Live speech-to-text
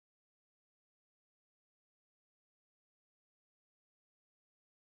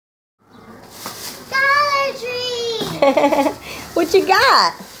What you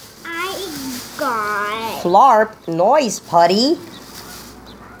got? I got Flarp Noise Putty.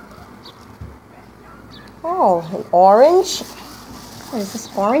 Oh, an orange. What is this,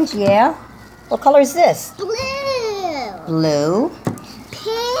 orange? Yeah. What color is this? blue, Blue. pink,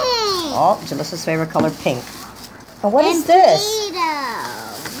 Oh, Jalissa's favorite color, pink. And what is this?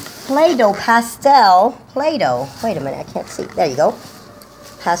 Play-Doh pastel. Play-Doh. Wait a minute, I can't see. There you go.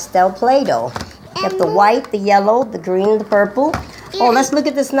 Pastel Play-Doh. You have the white, the yellow, the green, the purple. Oh, let's look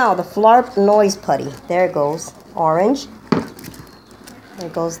at this now. The Flarp Noise Putty. There it goes. Orange. There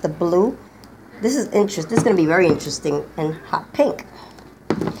goes the blue. This is interesting. This is going to be very interesting. And hot pink.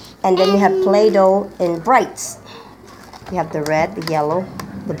 And then you have Play-Doh in brights. You have the red, the yellow,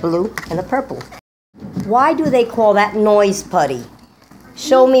 the blue, and the purple. Why do they call that noise putty?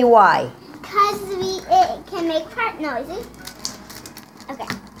 Show me why. Because it can make fart noises. Okay.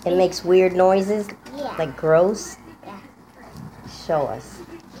 It makes weird noises? Yeah. Like gross? Yeah. Show us.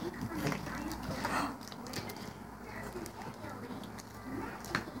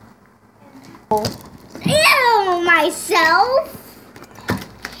 Ew, myself.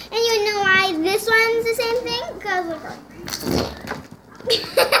 And you know why this one's the same thing? Because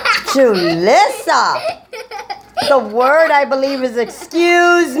Julissa! The word, I believe, is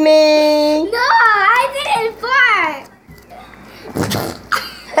excuse me. No, I didn't fart.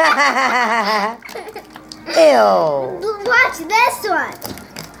 Ew. Watch this one.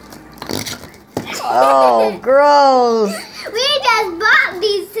 Oh, gross. We just bought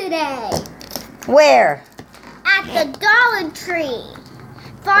these today Where? at the Dollar Tree.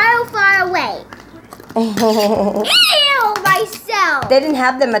 Far, far away. Ew, myself. They didn't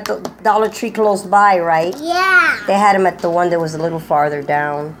have them at the Dollar Tree close by, right? Yeah. They had them at the one that was a little farther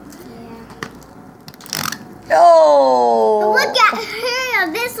down. Oh! Look at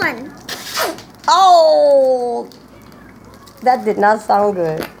her, this one. Oh! That did not sound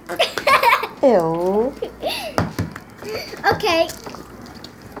good. Ew. Okay.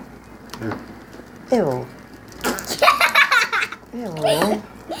 Ew. Ew.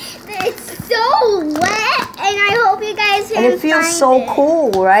 It's so wet, and I hope you guys can And it feels find so it.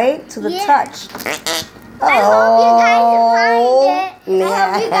 cool, right? To the Yeah. touch. I hope you guys find it. I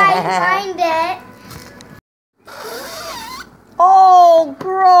hope you guys Yeah. find it. Oh,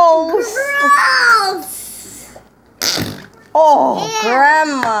 gross. Gross. Oh, Ew.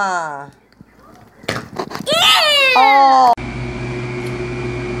 Grandma. Ew. Oh.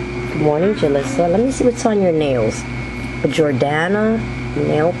 Good morning, Jalissa. Let me see what's on your nails. A Jordana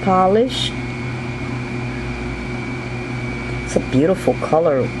nail polish. It's a beautiful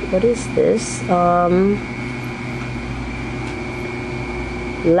color. What is this?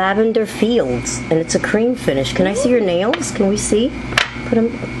 Lavender Fields, and it's a cream finish. Can I see your nails? Can we see? Put them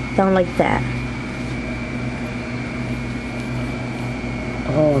down like that.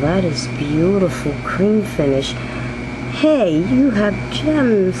 Oh, that is beautiful cream finish. Hey, you have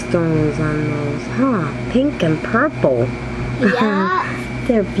gemstones on those, huh? Pink and purple. Yeah.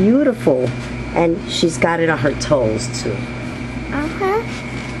 They're beautiful. And she's got it on her toes, too. Uh-huh.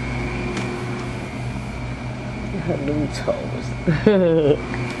 Her little toes.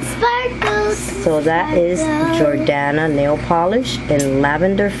 Sparkles. So that is Jordana nail polish in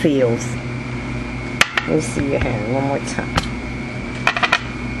Lavender Fields. Let me see your hand one more time.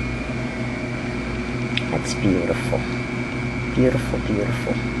 That's beautiful. Beautiful,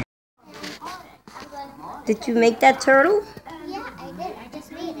 beautiful. Did you make that turtle? Yeah, I did. I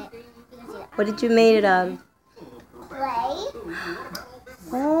just made it. You can see that. What did you make it of? Clay.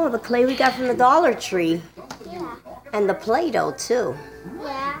 Oh, the clay we got from the Dollar Tree. Yeah. And the Play-Doh, too.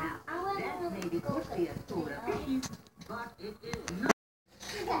 Yeah.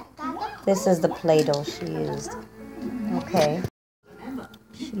 This is the Play-Doh she used. Okay.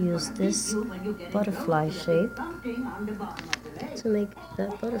 She used this butterfly shape to make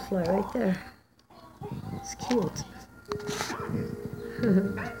that butterfly right there. It's cute.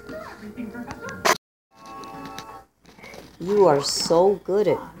 You are so good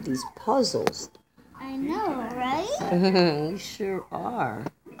at these puzzles. I know, right? You sure are.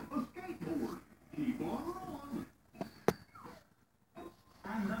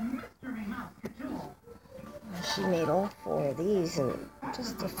 She made all 4 of these in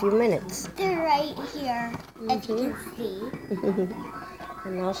just a few minutes. They're right here, if you can see.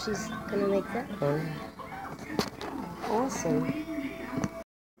 And now she's gonna make that one. Awesome.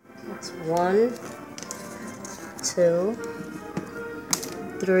 That's 1, 2,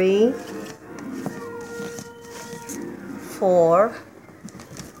 3, 4,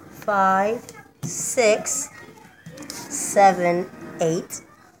 5, 6, 7, 8,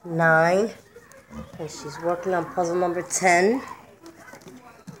 9, And she's working on puzzle number 10.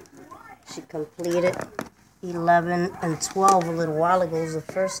 She completed 11 and 12 a little while ago. The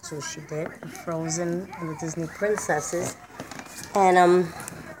first two she did, the Frozen and the Disney Princesses. And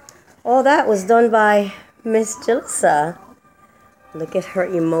all that was done by Miss Jalissa. Look at her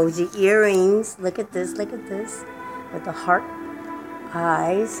emoji earrings. Look at this, with the heart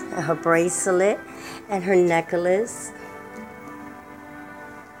eyes, and her bracelet, and her necklace.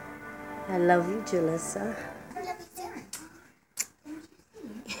 I love you, Jalissa.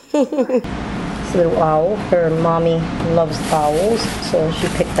 This little owl, her mommy loves owls, so she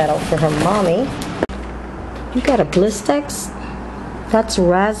picked that out for her mommy. You got a Blistex? That's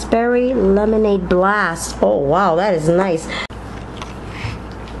Raspberry Lemonade Blast. Oh wow, that is nice.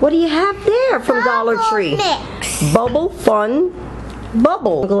 What do you have there from Dollar Tree? Mix. Bubble Fun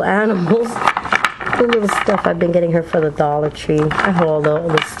Bubble. Little animals. The little stuff I've been getting her for the Dollar Tree. I hauled all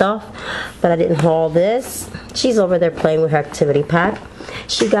the stuff, but I didn't haul this. She's over there playing with her activity pack.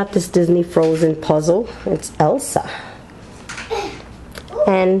 She got this Disney Frozen puzzle. It's Elsa.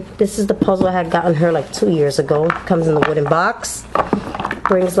 And this is the puzzle I had gotten her like 2 years ago. Comes in the wooden box.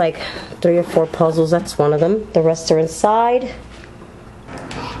 Brings like 3 or 4 puzzles. That's one of them. The rest are inside.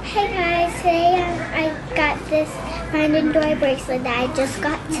 Hey guys, today I got this Finding Dory bracelet that I just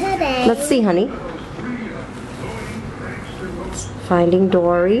got today. Let's see, honey. Finding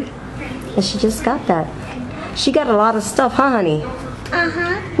Dory. And she just got that. She got a lot of stuff, huh, honey?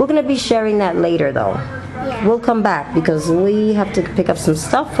 Uh-huh. We're going to be sharing that later, though. Yeah. We'll come back because we have to pick up some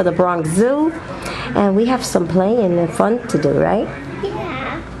stuff for the Bronx Zoo. And we have some playing and fun to do, right?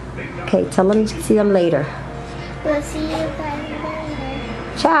 Yeah. Okay, tell them to see them later. We'll see you guys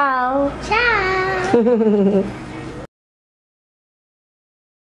later. Ciao. Ciao.